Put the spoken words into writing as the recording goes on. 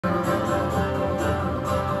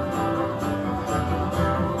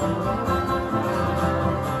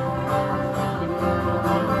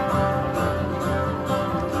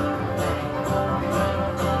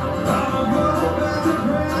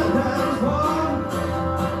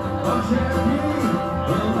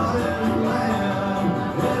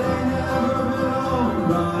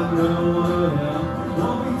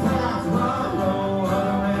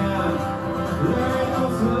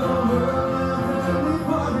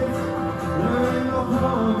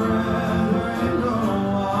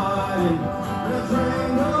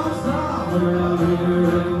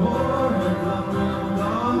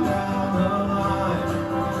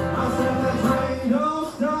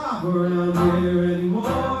here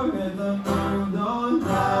anymore. Get them moved on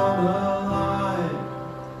down the line.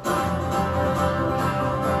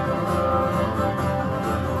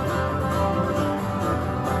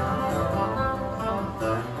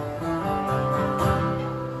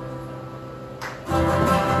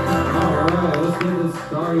 Alright, let's get this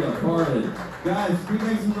started party. Guys, can you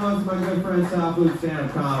make some noise for my good friend South Loop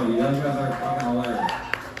stand-up comedy? Those guys are fucking hilarious.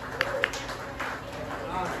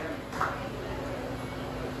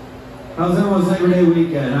 How's everyone's Labor Day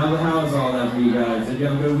weekend? How was all that for you guys? Did you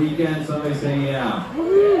have a good weekend? Somebody say yeah.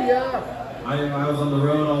 Woo, yeah. I was on the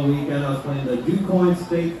road all weekend. I was playing the DuQuoin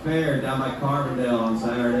State Fair down by Carbondale on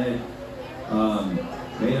Saturday.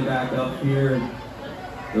 Made it back up here.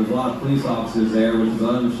 There was a lot of police officers there, which was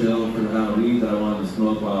unchill for the amount of weed that I wanted to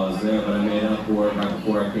smoke while I was there, but I made up for it right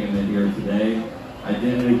before I came in here today. I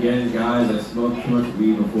did it again, guys. I smoked too much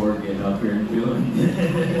weed before getting up here and doing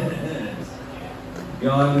this.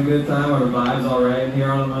 Y'all having a good time? Are the vibes all right in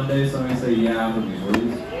here on a Monday? Somebody say yeah for me,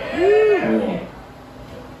 please. Cool.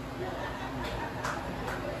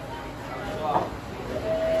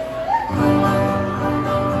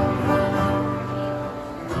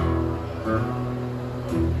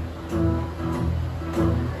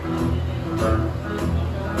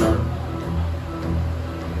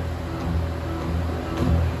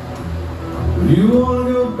 You wanna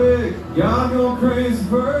go big, gotta go crazy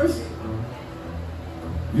first.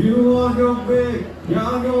 You wanna go big,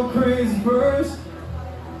 gotta go crazy first.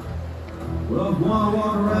 Well, if you wanna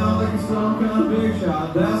walk around like you're some kind of big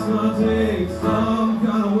shot, that's gonna take some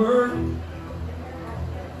kind of work.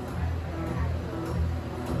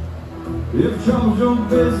 If trouble's your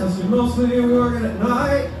business, you're mostly working at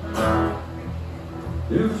night.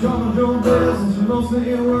 If trouble's your business, you're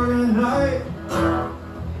mostly working at night.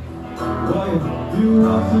 Well, you do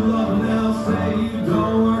what you love and they'll say you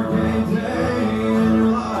don't work any day in your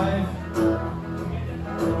life.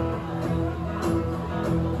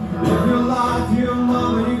 If you lie to your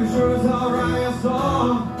mama, you can sure as hell write a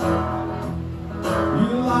song. You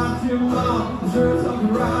lie to your mom, you sure as hell can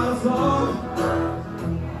write a song.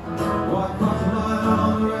 Well, I caught you lying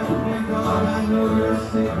on the record, thank God I know you're a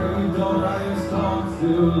singer. You don't write your songs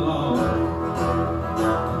too long.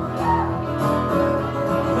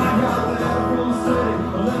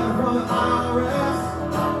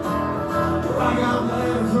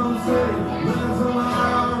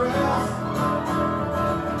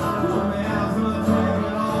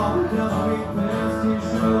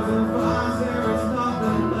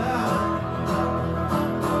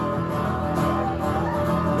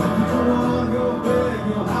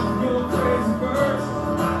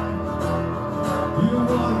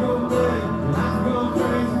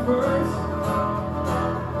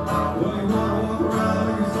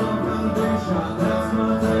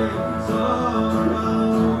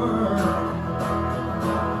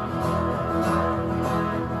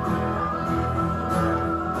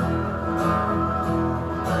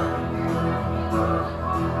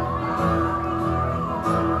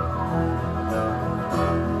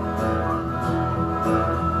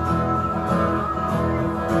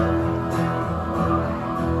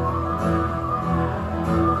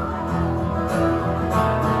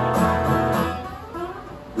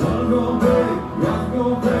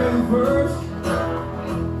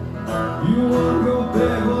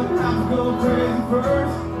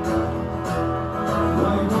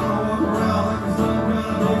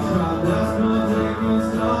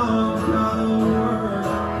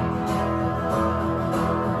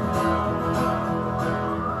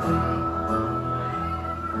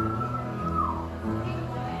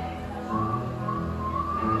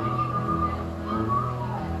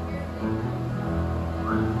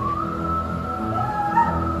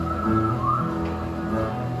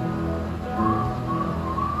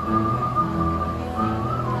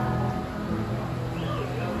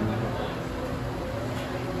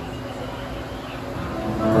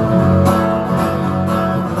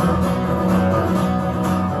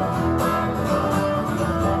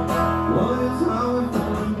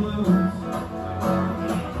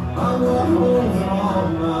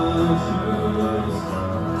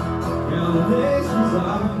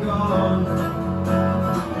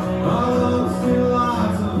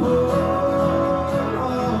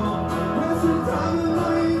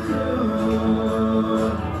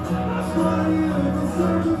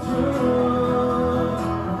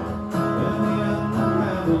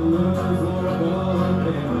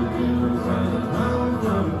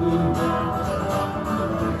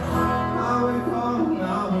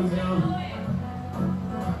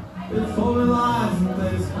 It's holding lies and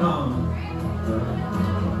they come.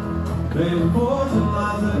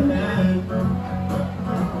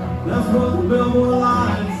 build more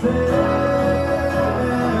lines there.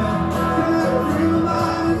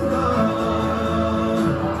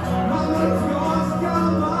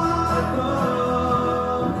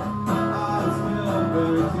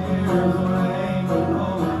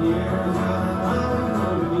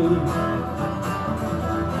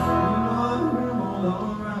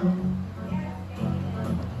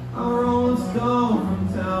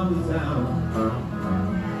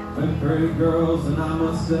 Pretty girls, and I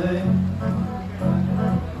must say,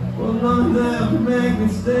 well, none of them can make me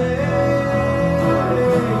stay.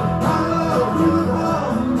 I love you,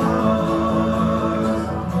 thousand boys,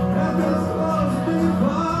 and this love's been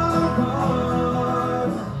far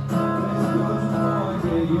cars. This much more I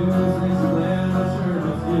can use, this land I share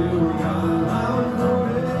with you. We got an hour for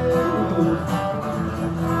it.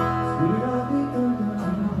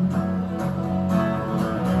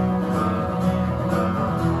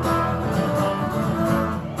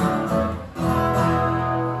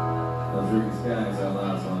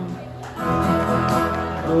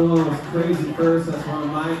 Oh, it's Crazy First, that's one of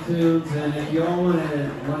my tunes, and if y'all want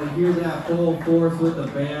to hear that full force with the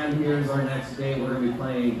band, here's our next date. We're going to be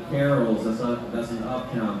playing Carol's, that's in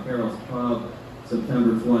Uptown, Carol's Pub,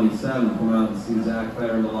 September 27th. Come out and see Zack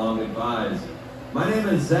Fedor and the Long Goodbyes. My name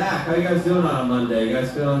is Zach. How you guys doing on a Monday? You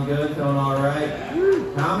guys feeling good? Feeling all right?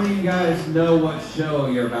 How many of you guys know what show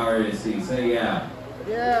you're about ready to see? Say yeah.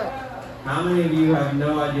 Yeah. How many of you have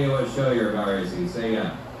no idea what show you're about ready to see? Say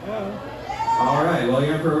yeah. All right, well,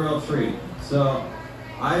 you're in for a real treat. So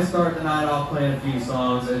I start the night off playing a few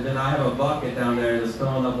songs, and then I have a bucket down there that's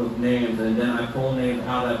filling up with names, and then I pull names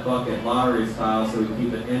out of that bucket lottery style so we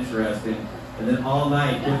keep it interesting. And then all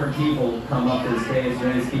night, different people come up to the stage, and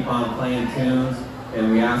they just keep on playing tunes,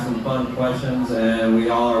 and we ask them fun questions, and we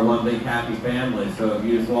all are one big happy family. So if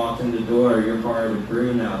you just walked in the door, you're part of the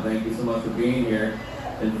crew now. Thank you so much for being here.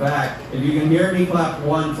 In fact, if you can hear me clap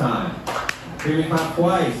one time, hear me clap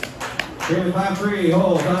twice, hear me clap three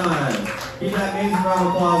whole time. Keep that amazing round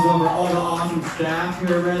of applause over all the awesome staff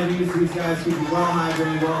here at Readies. These guys keep you well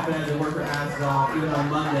hydrated, well fed, and work their asses off. Even on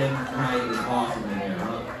Monday night is awesome in here,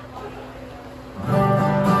 huh?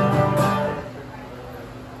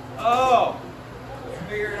 Oh, let's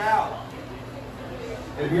figure it out.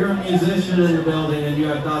 If you're a musician in the building and you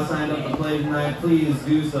have not signed up to play tonight, please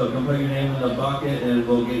do so. Come put your name in the bucket and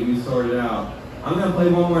we'll get you sorted out. I'm going to play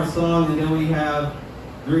one more song, and then we have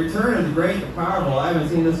the return of the great, the powerful. I haven't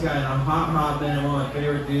seen this guy in a hot minute. One of my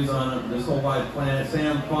favorite dudes on this whole wide planet.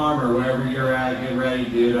 Sam Farmer, wherever you're at, get ready,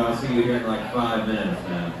 dude. I'll see you here in like 5 minutes,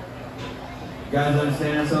 man. You guys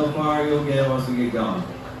understand so far? You'll get it once we get going.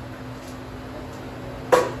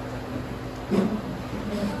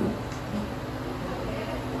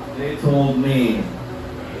 They told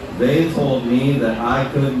me that I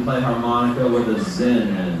couldn't play harmonica with a Zen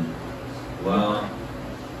in. Well,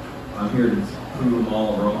 I'm here to prove them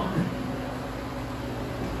all wrong.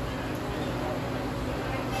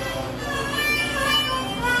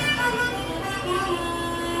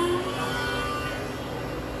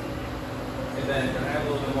 Hey Ben, can I have a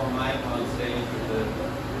little bit more mic on stage with the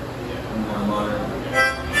more modern?